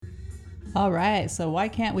All right, so why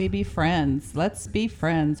can't we be friends? Let's be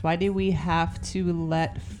friends. Why do we have to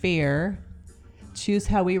let fear choose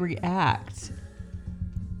how we react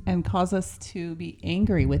and cause us to be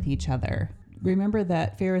angry with each other? Remember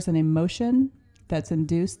that fear is an emotion that's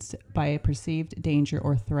induced by a perceived danger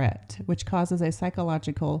or threat, which causes a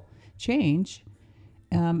psychological change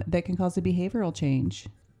that can cause a behavioral change.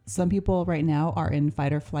 Some people right now are in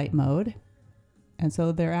fight or flight mode, and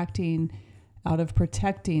so they're acting out of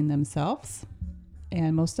protecting themselves.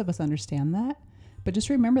 And most of us understand that. But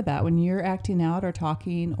just remember that when you're acting out or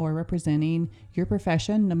talking or representing your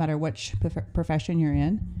profession, no matter which profession you're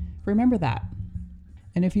in, remember that.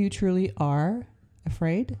 And if you truly are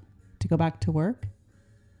afraid to go back to work,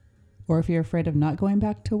 or if you're afraid of not going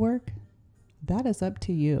back to work, that is up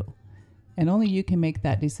to you. And only you can make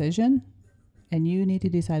that decision. And you need to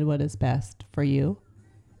decide what is best for you.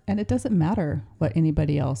 And it doesn't matter what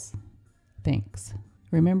anybody else thinks.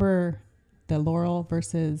 Remember the Laurel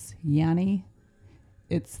versus Yanni?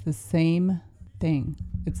 It's the same thing.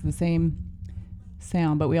 It's the same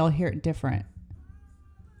sound, but we all hear it different.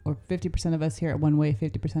 Or 50% of us hear it one way,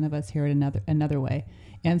 50% of us hear it another way.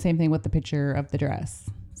 And same thing with the picture of the dress.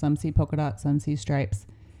 Some see polka dots, some see stripes.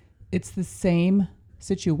 It's the same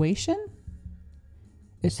situation.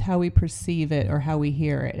 It's how we perceive it or how we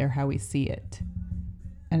hear it or how we see it.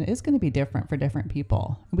 And it is going to be different for different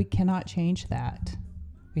people. We cannot change that.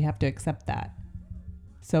 We have to accept that.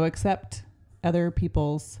 So accept other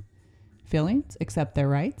people's feelings, accept their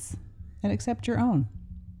rights, and accept your own.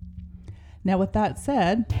 Now, with that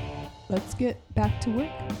said, let's get back to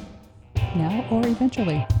work now or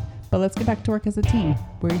eventually. But let's get back to work as a team.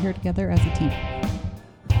 We're here together as a team.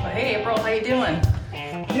 Well, hey, April, how you doing?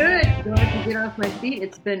 Good. Glad to get off my feet.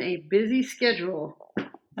 It's been a busy schedule.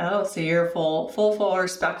 Oh, so you're full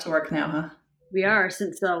force back to work now, huh? We are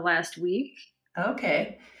since last week.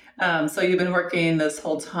 Okay. So you've been working this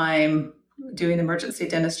whole time doing emergency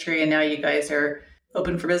dentistry, and now you guys are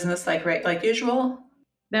open for business like usual?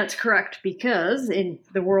 That's correct, because in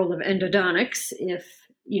the world of endodontics, if,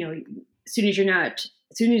 as soon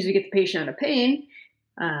as we get the patient out of pain,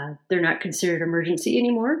 they're not considered emergency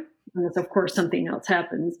anymore, unless, of course, something else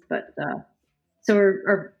happens. But so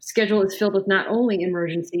our schedule is filled with not only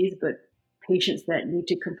emergencies, but patients that need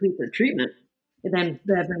to complete their treatment. And I've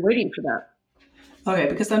been waiting for that. Okay,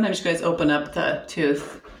 because sometimes you guys open up the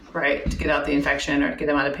tooth, right, to get out the infection or to get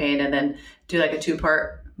them out of pain, and then do like a two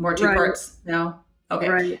parts now. Okay,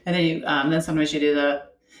 right. And then you then sometimes you do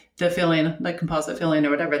the filling, like composite filling or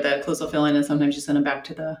whatever, the occlusal filling, and sometimes you send them back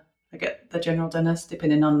to the general dentist,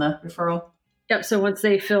 depending on the referral. Yep. So once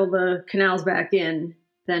they fill the canals back in,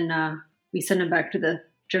 then we send them back to the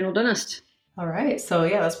general dentist. All right. So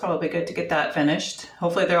yeah, that's probably good to get that finished.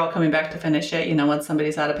 Hopefully they're all coming back to finish it. Once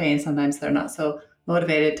somebody's out of pain, sometimes they're not so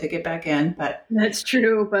motivated to get back in, but that's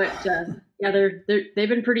true. But yeah, they've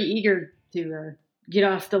been pretty eager to get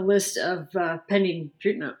off the list of pending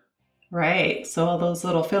treatment. Right. So all those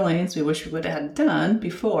little fillings we wish we would have had done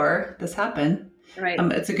before this happened. Right.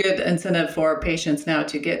 It's a good incentive for patients now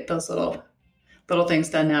to get those little things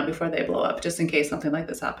done now before they blow up, just in case something like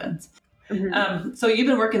this happens. Mm-hmm. So you've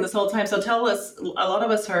been working this whole time. So tell us, a lot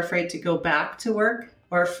of us are afraid to go back to work,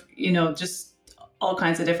 or, just all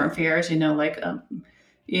kinds of different fears, like,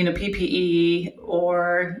 PPE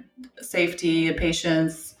or safety of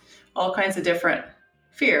patients, all kinds of different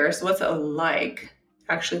fears. What's it like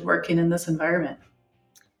actually working in this environment?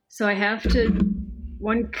 So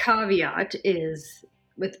one caveat is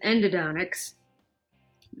with endodontics,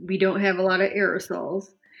 we don't have a lot of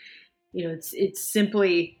aerosols. It's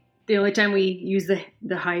simply the only time we use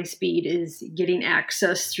the high speed is getting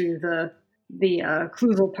access through the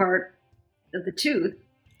occlusal part of the tooth.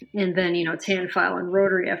 And then, it's hand file and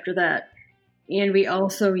rotary after that. And we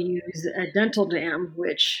also use a dental dam,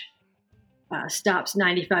 which stops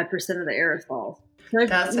 95% of the aerosols. So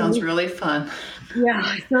that sounds really fun.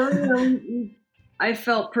 Yeah. So, I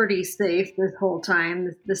felt pretty safe this whole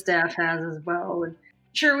time. The staff has as well. And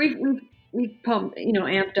sure, we've pumped,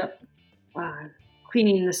 amped up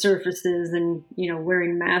cleaning the surfaces and,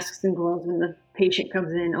 wearing masks and gloves when the patient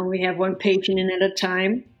comes in. Only have one patient in at a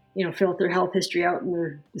time. Fill out their health history out in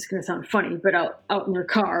their, it's going to sound funny, but out in their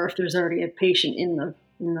car if there's already a patient in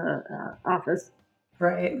the office.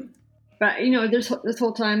 Right. But, this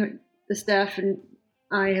whole time, the staff and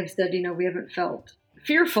I have said, we haven't felt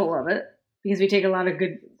fearful of it because we take a lot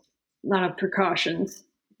of precautions,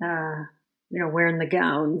 wearing the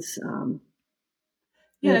gowns.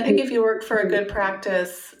 I think if you work for a good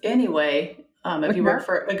practice anyway, if you work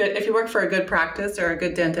for a good practice or a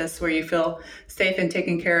good dentist where you feel safe and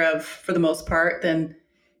taken care of for the most part, then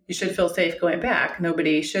you should feel safe going back.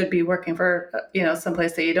 Nobody should be working for,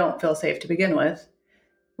 someplace that you don't feel safe to begin with.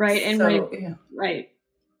 Right. And right.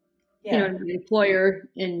 Yeah. The employer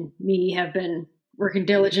and me have been working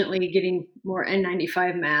diligently getting more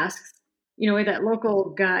N95 masks. That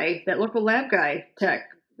local lab guy tech.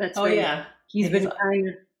 He's been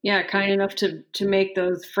kind enough to make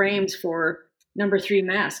those frames for number 3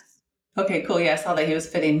 masks. Okay, cool. Yeah, I saw that he was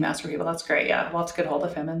fitting masks for people. That's great. Yeah, we'll have to get hold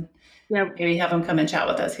of him and maybe have him come and chat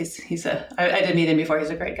with us. I did meet him before. He's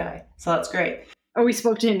a great guy. So that's great. Oh, we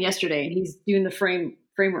spoke to him yesterday and he's doing the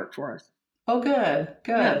framework for us. Oh, good.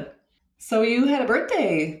 Yeah. So you had a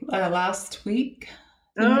birthday last week.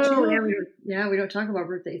 Oh, we don't talk about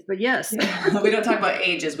birthdays, but yes. We don't talk about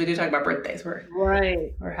ages. We do talk about birthdays.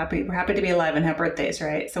 We're happy to be alive and have birthdays,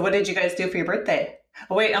 right? So what did you guys do for your birthday?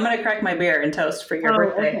 Oh, wait, I'm going to crack my beer and toast for your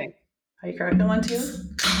birthday. Okay. Are you cracking one too?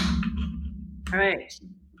 All right.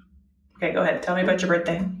 Okay, go ahead. Tell me about your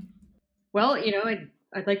birthday. Well,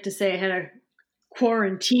 I'd like to say I had a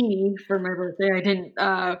quarantine for my birthday. I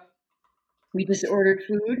didn't, we just ordered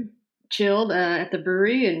food, chilled at the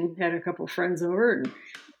brewery, and had a couple friends over, and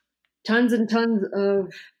tons and tons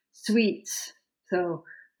of sweets. So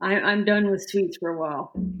I'm done with sweets for a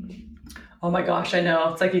while. Oh my gosh, I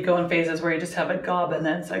know. It's like you go in phases where you just have a gob and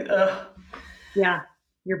then it's like, ugh. Yeah.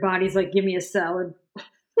 Your body's like, give me a salad.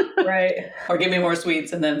 Right. Or give me more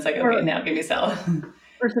sweets. And then it's like, okay, now give me salad.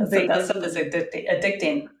 Or some bacon. That stuff is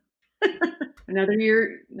addicting. Another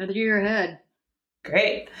year ahead.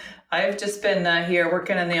 Great. I've just been here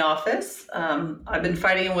working in the office. I've been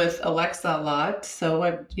fighting with Alexa a lot. So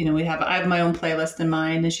I have my own playlist in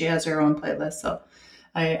mind, and she has her own playlist. So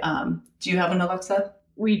do you have an Alexa?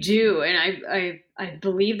 We do, and I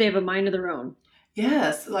believe they have a mind of their own.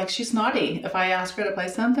 Yes, like she's naughty. If I ask her to play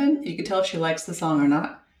something, you can tell if she likes the song or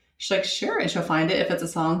not. She's like, sure, and she'll find it. If it's a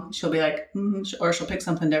song, she'll be like, or she'll pick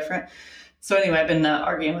something different. So anyway, I've been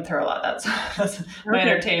arguing with her a lot. That's my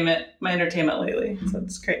entertainment lately. So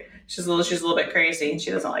it's great. She's a little bit crazy.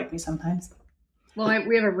 She doesn't like me sometimes. Well,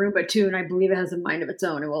 we have a Roomba too, and I believe it has a mind of its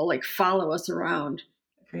own. It will like follow us around.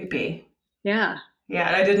 Creepy. Yeah. Yeah,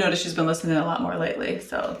 and I did notice she's been listening a lot more lately.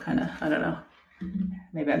 So kind of, I don't know.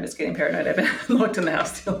 Maybe I'm just getting paranoid. I've been locked in the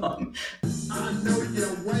house too long. I know you're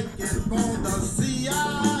waiting for the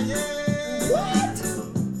CIA.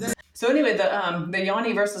 What? So anyway, the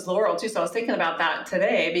Yanni versus Laurel too. So I was thinking about that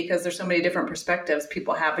today because there's so many different perspectives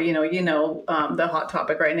people have. The hot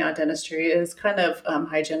topic right now in dentistry is kind of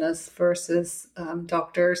hygienists versus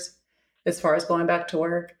doctors as far as going back to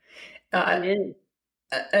work.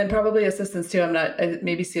 And probably assistants too. I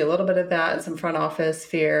maybe see a little bit of that and some front office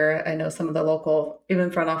fear. I know some of the local,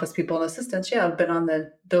 even front office people and assistants, have been on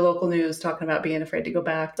the local news talking about being afraid to go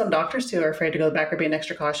back. Some doctors too are afraid to go back or being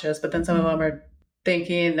extra cautious, but then some of them are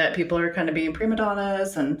thinking that people are kind of being prima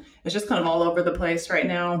donnas, and it's just kind of all over the place right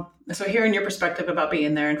now. So hearing your perspective about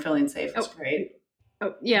being there and feeling safe is great.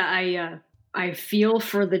 Oh yeah, I feel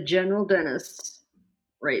for the general dentists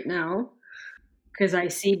right now, because I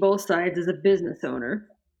see both sides as a business owner.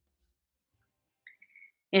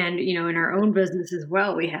 And, in our own business as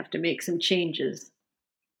well, we have to make some changes,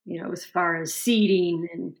 as far as seating,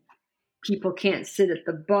 and people can't sit at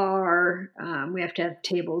the bar. We have to have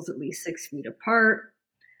tables at least 6 feet apart.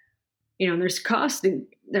 And there's costs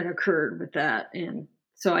that occurred with that. And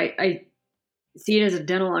so I see it as a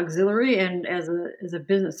dental auxiliary and as a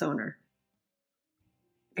business owner.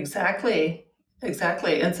 Exactly.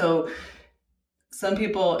 And so some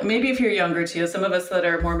people, maybe if you're younger too, some of us that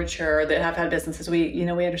are more mature, that have had businesses, we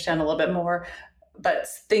understand a little bit more, but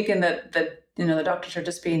thinking that the doctors are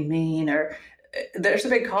just being mean, or there's a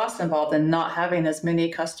big cost involved in not having as many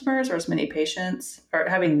customers or as many patients, or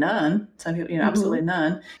having none. Some people, absolutely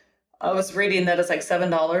none. I was reading that it's like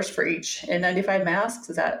 $7 for each N95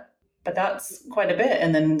 masks. But that's quite a bit.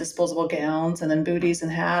 And then disposable gowns, and then booties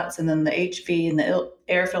and hats, and then the HV and the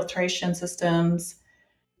air filtration systems.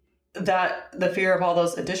 That the fear of all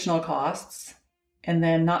those additional costs, and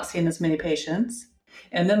then not seeing as many patients,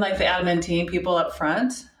 and then like the admin team, people up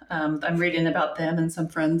front. I'm reading about them and some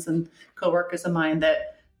friends and coworkers of mine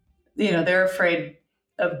that, they're afraid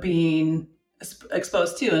of being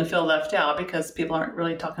exposed to and feel left out because people aren't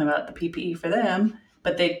really talking about the PPE for them,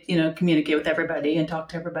 but they, communicate with everybody and talk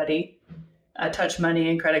to everybody, touch money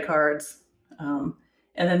and credit cards. And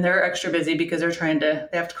then they're extra busy because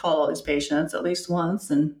they have to call all these patients at least once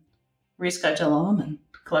and reschedule them and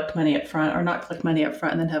collect money up front, or not collect money up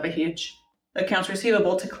front and then have a huge accounts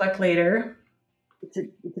receivable to collect later. It's a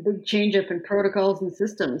big change up in protocols and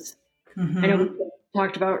systems. Mm-hmm. I know we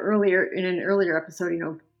talked about in an earlier episode,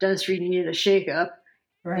 dentistry needed a shake up.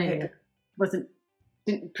 Right. And it wasn't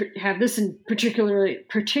didn't have this in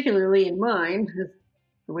particularly in mind.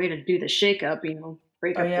 The way to do the shake-up,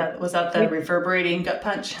 break up. Oh yeah, was that the reverberating gut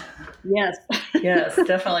punch? Yes. Yes,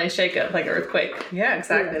 definitely shake up like an earthquake. Yeah,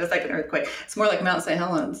 exactly. It's like an earthquake. It's more like Mount St.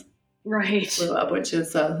 Helens. Right. Blew up, which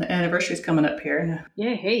is the anniversary's coming up here.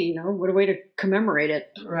 Yeah, hey, what a way to commemorate it.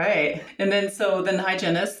 Right. And then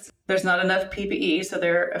hygienists, there's not enough PPE, so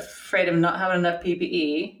they're afraid of not having enough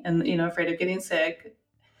PPE and, afraid of getting sick.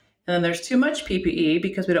 And then there's too much PPE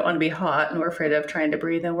because we don't want to be hot and we're afraid of trying to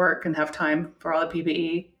breathe and work and have time for all the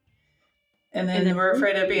PPE. And then we're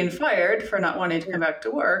afraid of being fired for not wanting to come back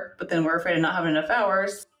to work, but then we're afraid of not having enough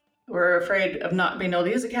hours. We're afraid of not being able to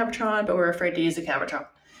use a Cavitron, but we're afraid to use a Cavitron.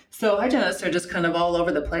 So hygienists are just kind of all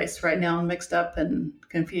over the place right now, mixed up and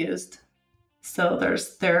confused. So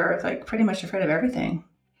they're like pretty much afraid of everything.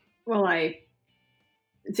 Well, I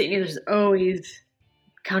think there's always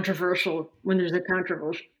controversial when there's a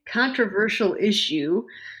controversial issue.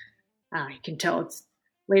 I can tell it's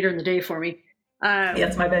later in the day for me. Yeah,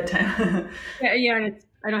 it's my bedtime. yeah.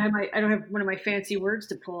 I don't have one of my fancy words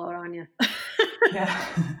to pull out on you. Yeah,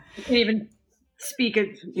 I can't even speak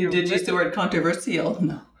it. You did use the word controversial.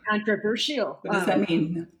 No. Controversial. What does that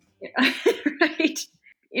mean? Yeah, right.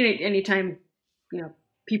 Anytime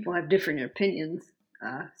people have different opinions,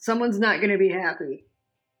 someone's not going to be happy.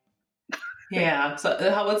 Yeah. So,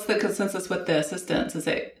 what's the consensus with the assistants?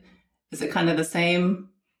 Is it kind of the same?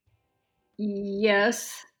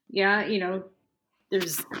 Yes. Yeah.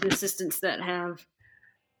 There's the assistants that have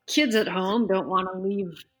kids at home, don't want to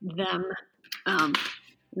leave them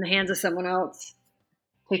in the hands of someone else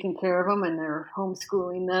taking care of them, and they're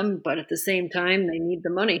homeschooling them, but at the same time, they need the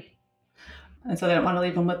money. And so they don't want to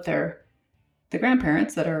leave them with the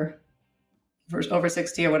grandparents that are over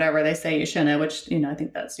 60 or whatever. They say you shouldn't, which, I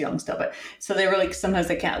think that's young still. But so sometimes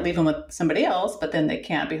they can't leave them with somebody else, but then they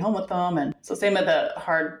can't be home with them. And so same with the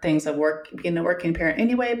hard things of being a working parent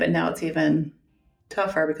anyway, but now it's even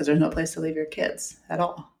tougher because there's no place to leave your kids at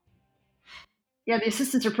all. Yeah, the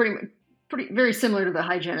assistants are pretty very similar to the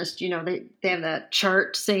hygienist. They have that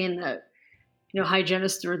chart saying that,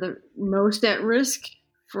 hygienists are the most at risk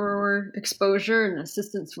for exposure, and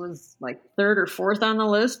assistants was like third or fourth on the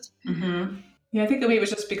list. Mm-hmm. Yeah, I think maybe it was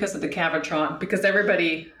just because of the Cavitron, because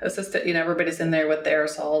everybody's in there with the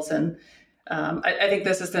aerosols. And I think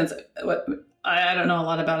the assistants, I don't know a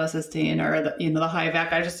lot about assisting or the high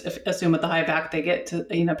vac. I just assume with the high vac, they get to,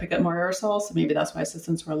 pick up more aerosols. So maybe that's why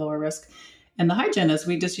assistants were lower risk. And the hygienist,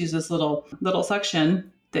 we just use this little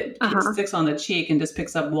suction that sticks on the cheek and just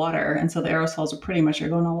picks up water. And so the aerosols are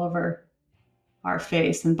going all over our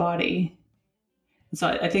face and body. And so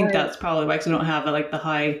I think that's probably why, because we don't have the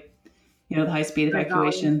high, the high speed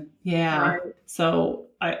evacuation. Yeah. Right. So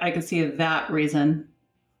I can see that reason.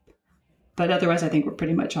 But otherwise, I think we're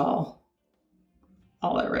pretty much all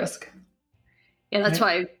at risk. Yeah, that's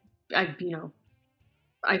why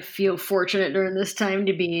I feel fortunate during this time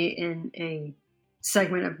to be in a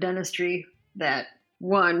segment of dentistry that,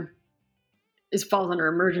 one, falls under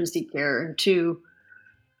emergency care, and two,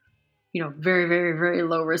 very, very, very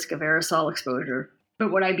low risk of aerosol exposure.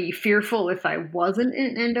 But would I be fearful if I wasn't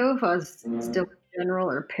in endo, if I was still general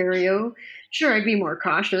or perio? Sure, I'd be more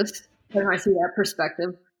cautious when I see that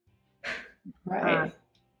perspective. Right.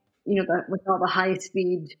 With all the high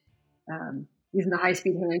speed, using the high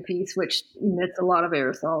speed handpiece, which emits a lot of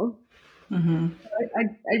aerosol. Mm-hmm.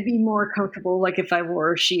 I'd be more comfortable, like if I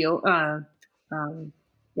wore a shield.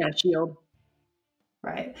 Shield.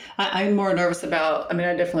 Right. I'm more nervous about,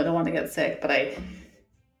 I definitely don't want to get sick, but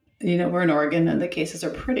we're in Oregon and the cases are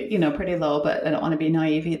pretty low, but I don't want to be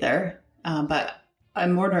naive either. But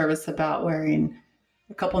I'm more nervous about wearing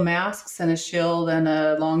a couple masks and a shield and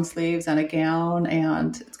a long sleeves and a gown,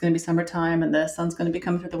 and it's going to be summertime and the sun's going to be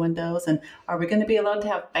coming through the windows. And are we going to be allowed to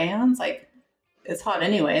have fans? It's hot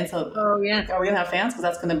anyway. And so, are we going to have fans? Because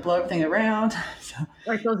that's going to blow everything around. So,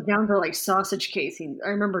 those gowns are like sausage casings. I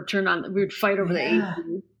remember we would fight over the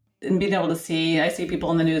AC. And being able to see, I see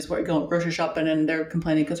people in the news going grocery shopping and they're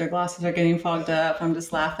complaining because their glasses are getting fogged up. I'm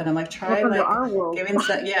just laughing. I'm like,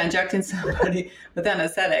 injecting somebody with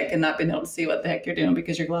anesthetic and not being able to see what the heck you're doing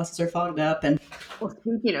because your glasses are fogged up. And well,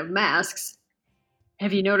 speaking of masks,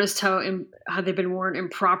 have you noticed how they've been worn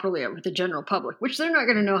improperly with the general public, which they're not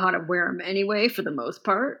going to know how to wear them anyway for the most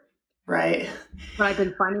part. Right. But I've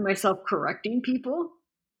been finding myself correcting people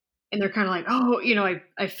and they're kind of like,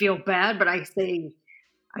 I feel bad, but I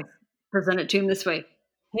present it to them this way.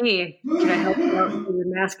 Hey, can I help you out so your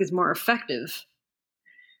mask is more effective?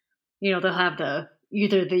 They'll have the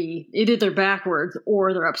either they're backwards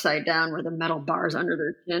or they're upside down with the metal bars under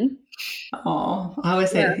their chin. Oh, I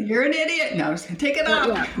always say, you're an idiot. No, I'm just gonna take it off.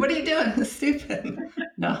 Yeah. What are you doing? It's stupid.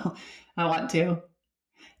 No, I want to.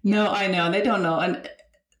 No, I know. They don't know. And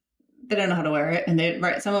they don't know how to wear it. And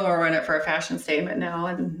some of them are wearing it for a fashion statement now.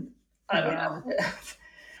 And I don't know.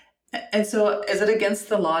 And so is it against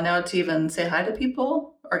the law now to even say hi to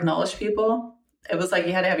people or acknowledge people? It was like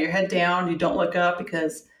you had to have your head down. You don't look up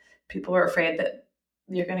because people are afraid that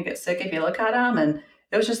you're going to get sick if you look at them. And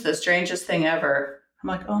it was just the strangest thing ever. I'm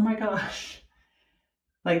like, oh my gosh.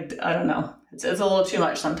 Like, I don't know. It's a little too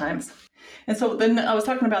much sometimes. And so then I was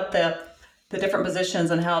talking about the different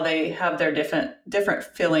positions and how they have their different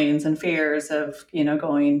feelings and fears of,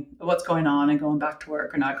 what's going on and going back to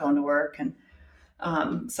work or not going to work.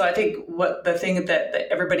 And so I think what the thing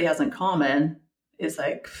that everybody has in common is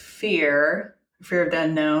like fear of the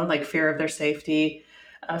unknown, like fear of their safety,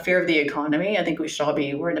 fear of the economy. I think we should all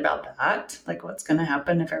be worried about that. Like what's going to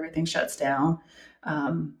happen if everything shuts down,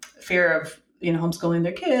 fear of, homeschooling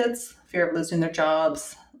their kids, fear of losing their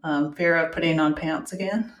jobs, fear of putting on pants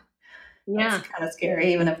again. Yeah. It's kind of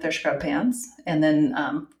scary, even if they're scrub pants. And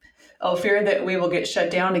then, fear that we will get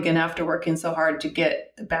shut down again after working so hard to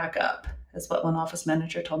get back up is what one office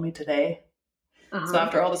manager told me today. Uh-huh. So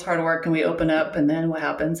after all this hard work and we open up, and then what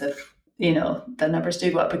happens if, the numbers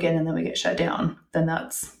do go up again and then we get shut down, then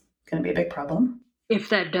that's going to be a big problem. If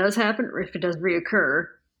that does happen, or if it does reoccur,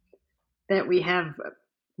 that we have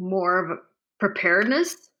more of a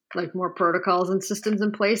preparedness, like more protocols and systems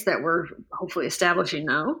in place that we're hopefully establishing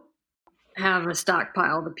now. Have a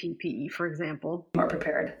stockpile of the PPE, for example. More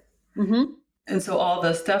prepared. Mm-hmm. And so all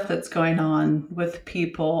the stuff that's going on with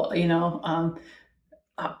people, to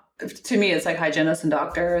me, it's like hygienists and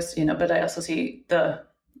doctors, but I also see the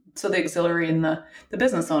auxiliary and the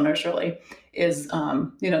business owners really is,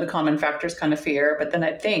 the common factors kind of fear. But then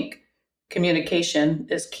I think communication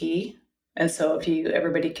is key. And so if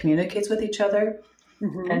everybody communicates with each other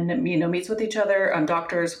mm-hmm. and, meets with each other,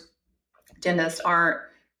 doctors, dentists aren't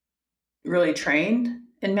really trained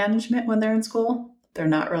in management when they're in school. They're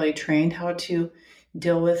not really trained how to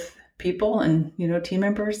deal with people and, team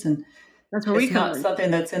members. And that's where it's not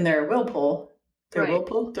something that's in their will pool. Their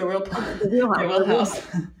wheelhouse.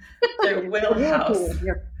 Their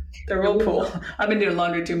wheelhouse. I've been doing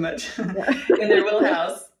laundry too much. In their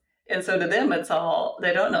wheelhouse. And so to them, it's all,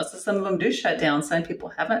 they don't know. So some of them do shut down. Some people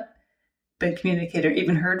haven't been communicated or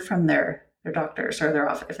even heard from their doctors or their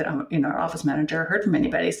office, if they don't, our office manager heard from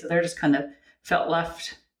anybody. So they're just kind of felt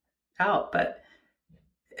left out. But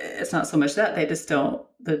it's not so much that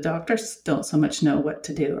the doctors don't so much know what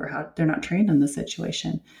to do or how they're not trained in the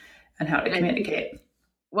situation and how to communicate.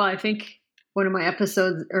 Well, I think one of my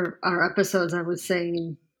episodes or our episodes, I was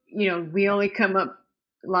saying, we only come up,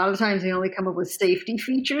 a lot of times we only come up with safety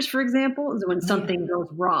features, for example, is when something goes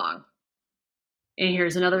wrong. And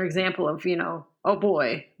here's another example of, oh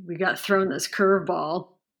boy, we got thrown this curveball,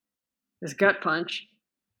 this gut punch.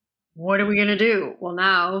 What are we going to do? Well,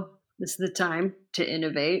 now this is the time to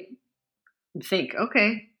innovate and think,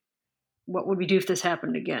 okay, what would we do if this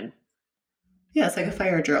happened again? Yeah, it's like a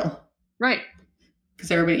fire drill. Right.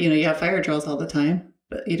 Because everybody, you have fire drills all the time,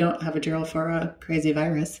 but you don't have a drill for a crazy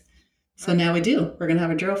virus. So now we do. We're going to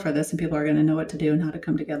have a drill for this, and people are going to know what to do and how to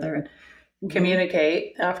come together and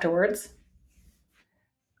communicate afterwards.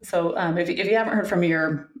 So if you haven't heard from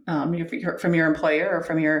your employer or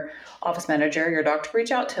from your office manager, your doctor,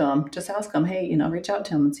 reach out to them. Just ask them, hey, reach out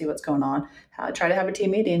to them and see what's going on. Try to have a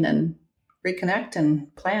team meeting and reconnect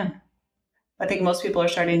and plan. I think most people are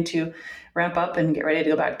starting to ramp up and get ready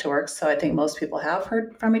to go back to work. So I think most people have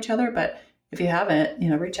heard from each other. But if you haven't,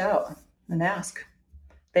 reach out and ask.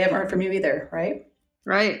 They haven't heard from you either, right?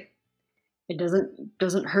 Right. It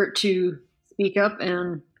doesn't hurt to speak up,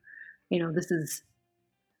 and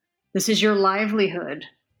this is your livelihood,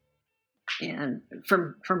 and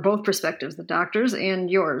from both perspectives, the doctors and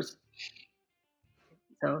yours.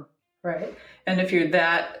 So right. And if you're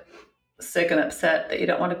that sick and upset that you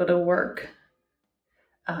don't want to go to work,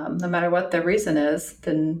 no matter what the reason is,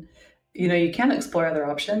 then you can explore other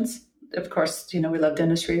options. Of course, we love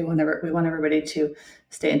dentistry. We want everybody to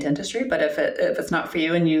stay in dentistry. But if it's not for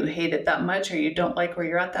you and you hate it that much or you don't like where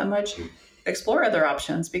you're at that much, explore other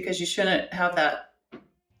options, because you shouldn't have that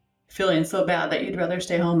feeling so bad that you'd rather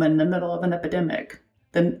stay home in the middle of an epidemic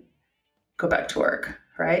than go back to work,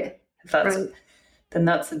 right? If that's right. Then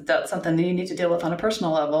that's something that you need to deal with on a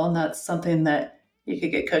personal level, and that's something that you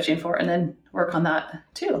could get coaching for and then work on that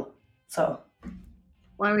too. So,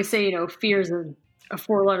 well, I always say, fear is a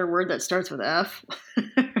 4-letter word that starts with F,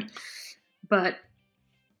 but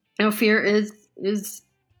fear is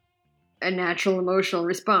a natural emotional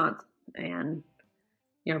response. And,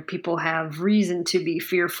 people have reason to be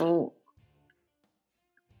fearful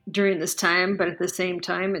during this time, but at the same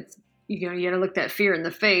time, it's, you got to look that fear in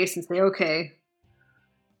the face and say, okay,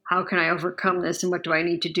 how can I overcome this? And what do I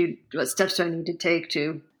need to do? What steps do I need to take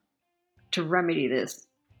to remedy this?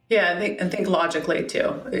 Yeah, I think logically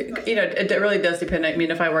too. It really does depend. I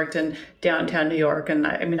mean, if I worked in downtown New York, and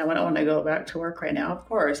I wouldn't want to go back to work right now, of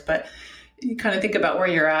course, but you kind of think about where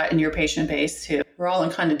you're at in your patient base too. We're all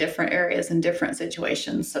in kind of different areas and different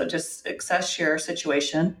situations. So just assess your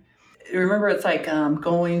situation. Remember, it's like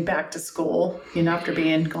going back to school, after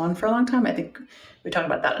being gone for a long time. I think we talked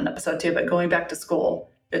about that in episode 2, but going back to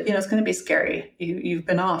school, it's going to be scary. You've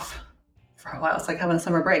been off for a while. It's like having a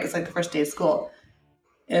summer break. It's like the first day of school.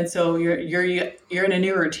 And so you're in a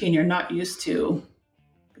new routine. You're not used to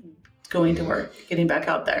going to work, getting back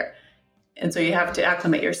out there. And so you have to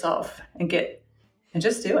acclimate yourself and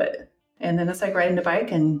just do it. And then it's like riding a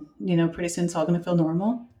bike, and, pretty soon it's all going to feel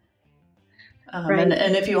normal. Right.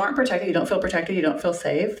 And if you aren't protected, you don't feel protected, you don't feel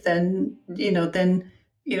safe, then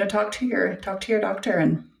talk to your doctor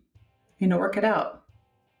and, work it out.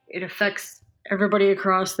 It affects everybody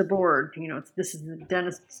across the board. This is the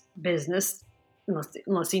dentist's business.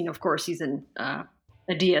 Unless of course, he's in a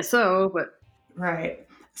DSO, but right.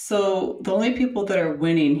 So the only people that are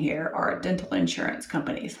winning here are dental insurance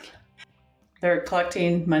companies. They're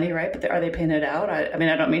collecting money, right? But are they paying it out? I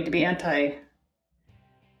don't mean to be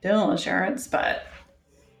anti-dental insurance, but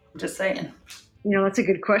I'm just saying. That's a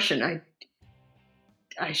good question.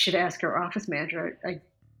 I should ask our office manager.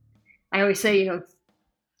 I always say,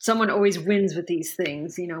 someone always wins with these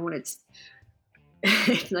things. When it's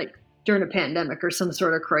like during a pandemic or some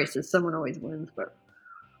sort of crisis, someone always wins. But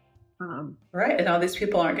right, and all these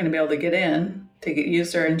people aren't going to be able to get in to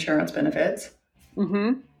use their insurance benefits.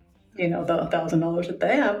 Mm-hmm. The $1,000 that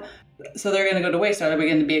they have, so they're going to go to waste. Are we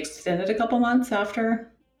going to be extended a couple months after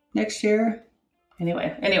next year?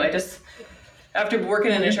 Anyway, just after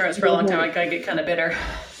working in insurance for a long time, I get kind of bitter.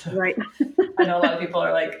 Right. I know a lot of people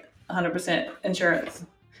are like 100% insurance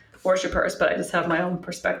worshipers, but I just have my own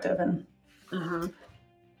perspective and. Yeah,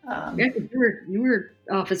 you were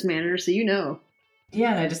office manager, so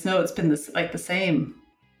Yeah, and I just know it's been the same,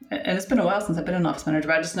 and it's been a while since I've been an office manager,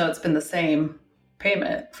 but I just know it's been the same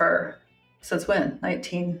payment since when?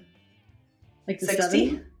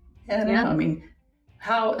 1960? Yeah, I don't know. I mean,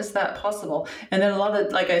 how is that possible? And then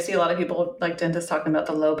I see a lot of people like dentists talking about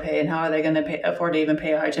the low pay and how are they going to afford to even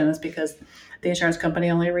pay a hygienist because the insurance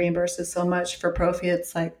company only reimburses so much for Profi.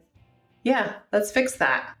 It's like, yeah, let's fix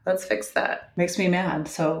that. Makes me mad.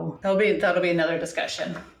 So that'll be another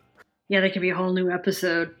discussion. Yeah, that could be a whole new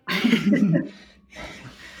episode.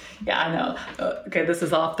 Yeah, I know. Okay, this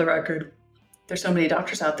is off the record. There's so many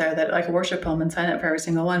doctors out there that worship them and sign up for every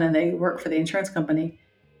single one, and they work for the insurance company.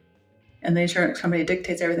 And the insurance company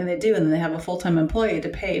dictates everything they do, and then they have a full-time employee to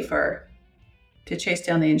pay to chase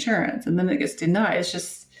down the insurance, and then it gets denied.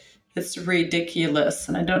 It's ridiculous,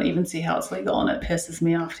 and I don't even see how it's legal, and it pisses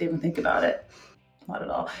me off to even think about it. Not at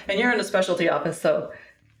all. And you're in a specialty office, so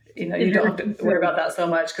you don't have to worry about that so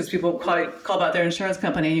much because people call about their insurance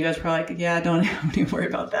company, and you guys are probably like, yeah, don't even worry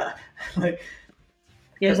about that.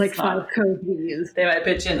 There's 5 codes we use. They might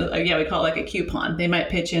pitch in, we call it a coupon. They might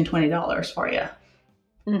pitch in $20 for you.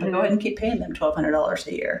 Mm-hmm. But go ahead and keep paying them $1,200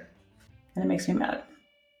 a year. And it makes me mad.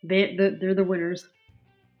 They're the winners.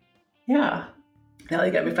 Yeah. Now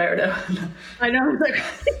they got me fired up. I know.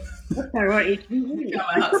 Let's talk about HPV. Got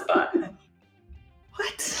my hot spot.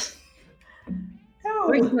 What? No.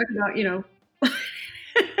 We're talking about,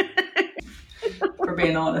 For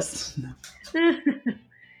being honest.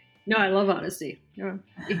 No, I love honesty.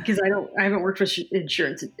 Because I haven't worked with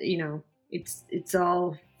insurance. It's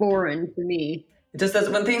all foreign to me. It just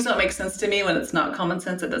doesn't. When things don't make sense to me, when it's not common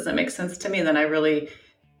sense, it doesn't make sense to me. Then I really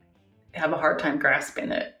have a hard time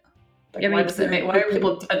grasping it. Why does it make? Why are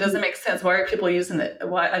people? It doesn't make sense. Why are people using it?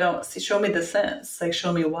 Why I don't see? Show me the sense.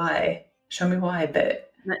 Show me why. Show me why.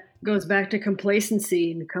 That goes back to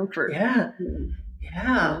complacency and comfort. Yeah.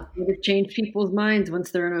 It change people's minds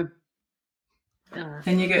once they're in a.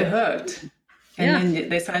 And you get hooked, and then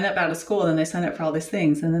they sign up out of school, and they sign up for all these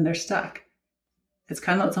things, and then they're stuck. It's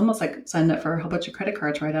almost like signing up for a whole bunch of credit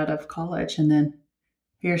cards right out of college, and then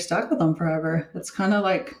you're stuck with them forever. It's kind of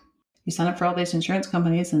like you sign up for all these insurance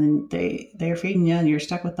companies, and then they're feeding you, and you're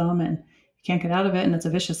stuck with them, and you can't get out of it, and it's a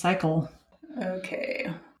vicious cycle.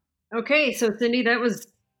 Okay, so Cindy, that was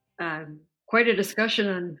quite a discussion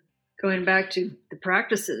on going back to the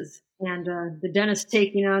practices and the dentist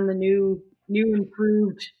taking on the new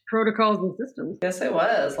improved protocols and systems. Yes, it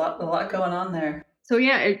was a lot going on there. So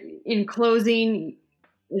in closing,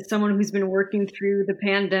 as someone who's been working through the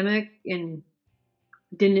pandemic and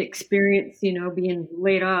didn't experience, being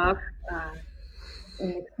laid off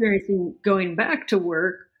and experiencing going back to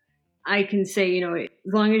work, I can say, as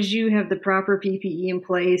long as you have the proper PPE in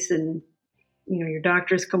place and, your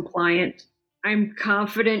doctor's compliant, I'm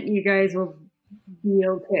confident you guys will be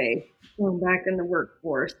okay going back in the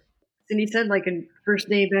workforce. Cindy said like a first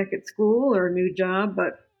day back at school or a new job,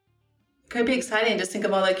 but could be exciting. Just think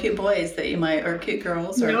of all the cute boys that you might, or cute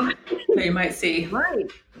girls, or that you might see. Right.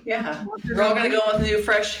 Yeah. We're all going to go with new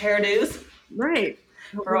fresh hairdos. Right.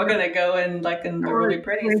 We're all going to go in the really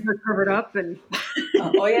pretty. We're covered up and.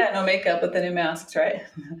 Oh yeah, no makeup with the new masks, right?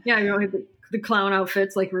 Yeah, the clown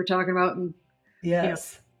outfits like we were talking about, and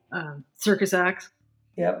yes, circus acts.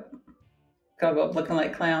 Yep. Gotta go up looking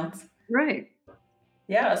like clowns. Right.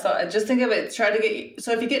 Yeah. So just think of it.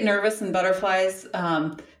 So if you get nervous and butterflies,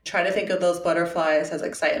 try to think of those butterflies as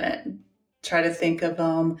excitement. Try to think of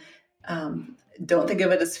them. Don't think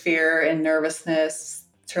of it as fear and nervousness.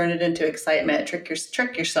 Turn it into excitement. Trick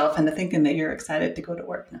yourself into thinking that you're excited to go to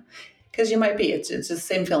work now, because you might be. It's the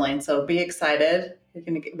same feeling. So be excited.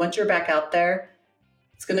 Once you're back out there,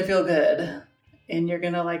 it's gonna feel good, and you're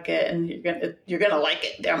gonna like it, and you're gonna like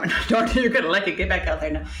it. Damn it, you're gonna like it. Get back out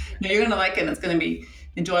there now. No, you're gonna like it. And it's gonna be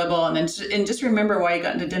enjoyable, and just remember why you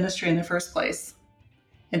got into dentistry in the first place,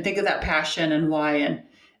 and think of that passion and why,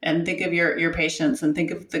 and think of your patients, and think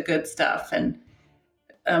of the good stuff. And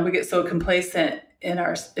we get so complacent in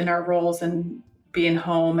our roles and being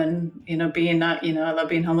home, and being not, I love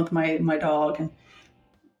being home with my dog,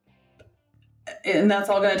 and that's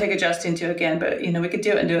all going to take adjusting to again. But we could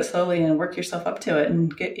do it and do it slowly and work yourself up to it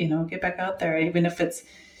and get back out there, even if it's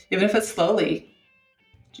slowly.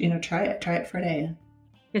 Try it for a day.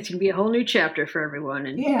 It's going to be a whole new chapter for everyone,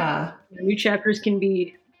 and yeah, new chapters can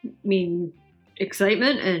mean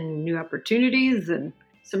excitement and new opportunities and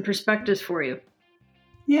some perspectives for you.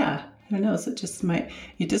 Yeah, who knows? You just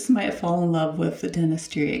might fall in love with the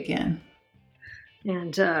dentistry again.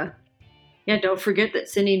 And don't forget that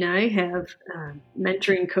Cindy and I have a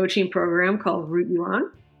mentoring coaching program called Root You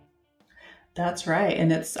On. That's right.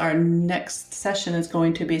 And our next session is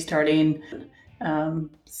going to be starting.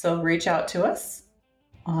 So reach out to us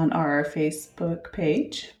on our Facebook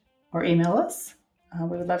page or email us.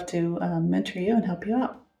 We would love to mentor you and help you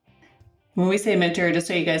out. When we say mentor, just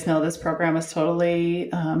so you guys know, this program is totally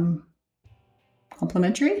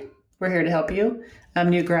complimentary. We're here to help you.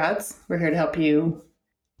 New grads, we're here to help you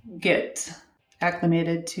get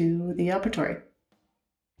acclimated to the operatory.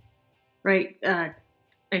 Right. I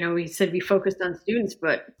know we said we focused on students,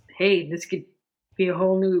 but hey, this could be a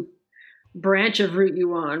whole new branch of Root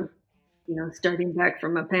You On, starting back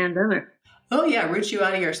from a pandemic. Oh yeah, root you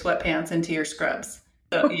out of your sweatpants into your scrubs.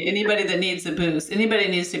 So anybody that needs a boost, anybody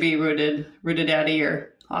needs to be rooted out of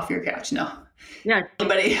off your couch. No. Yeah.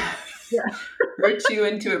 Anybody root you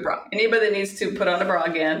into a bra. Anybody that needs to put on a bra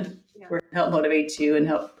again, we're going to help motivate you and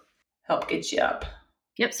help get you up.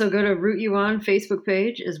 Yep. So go to Root You On Facebook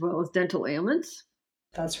page as well as Dental Ailments.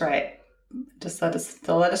 That's right. Just let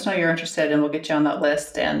us know you're interested, and we'll get you on that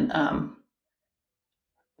list. And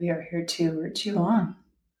we are here to root you on.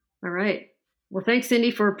 All right. Well, thanks,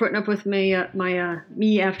 Cindy, for putting up with me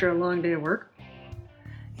after a long day of work.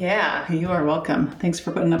 Yeah, you are welcome. Thanks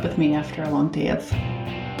for putting up with me after a long day of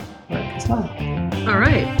work as well. All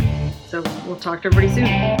right. So we'll talk to everybody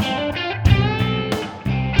soon.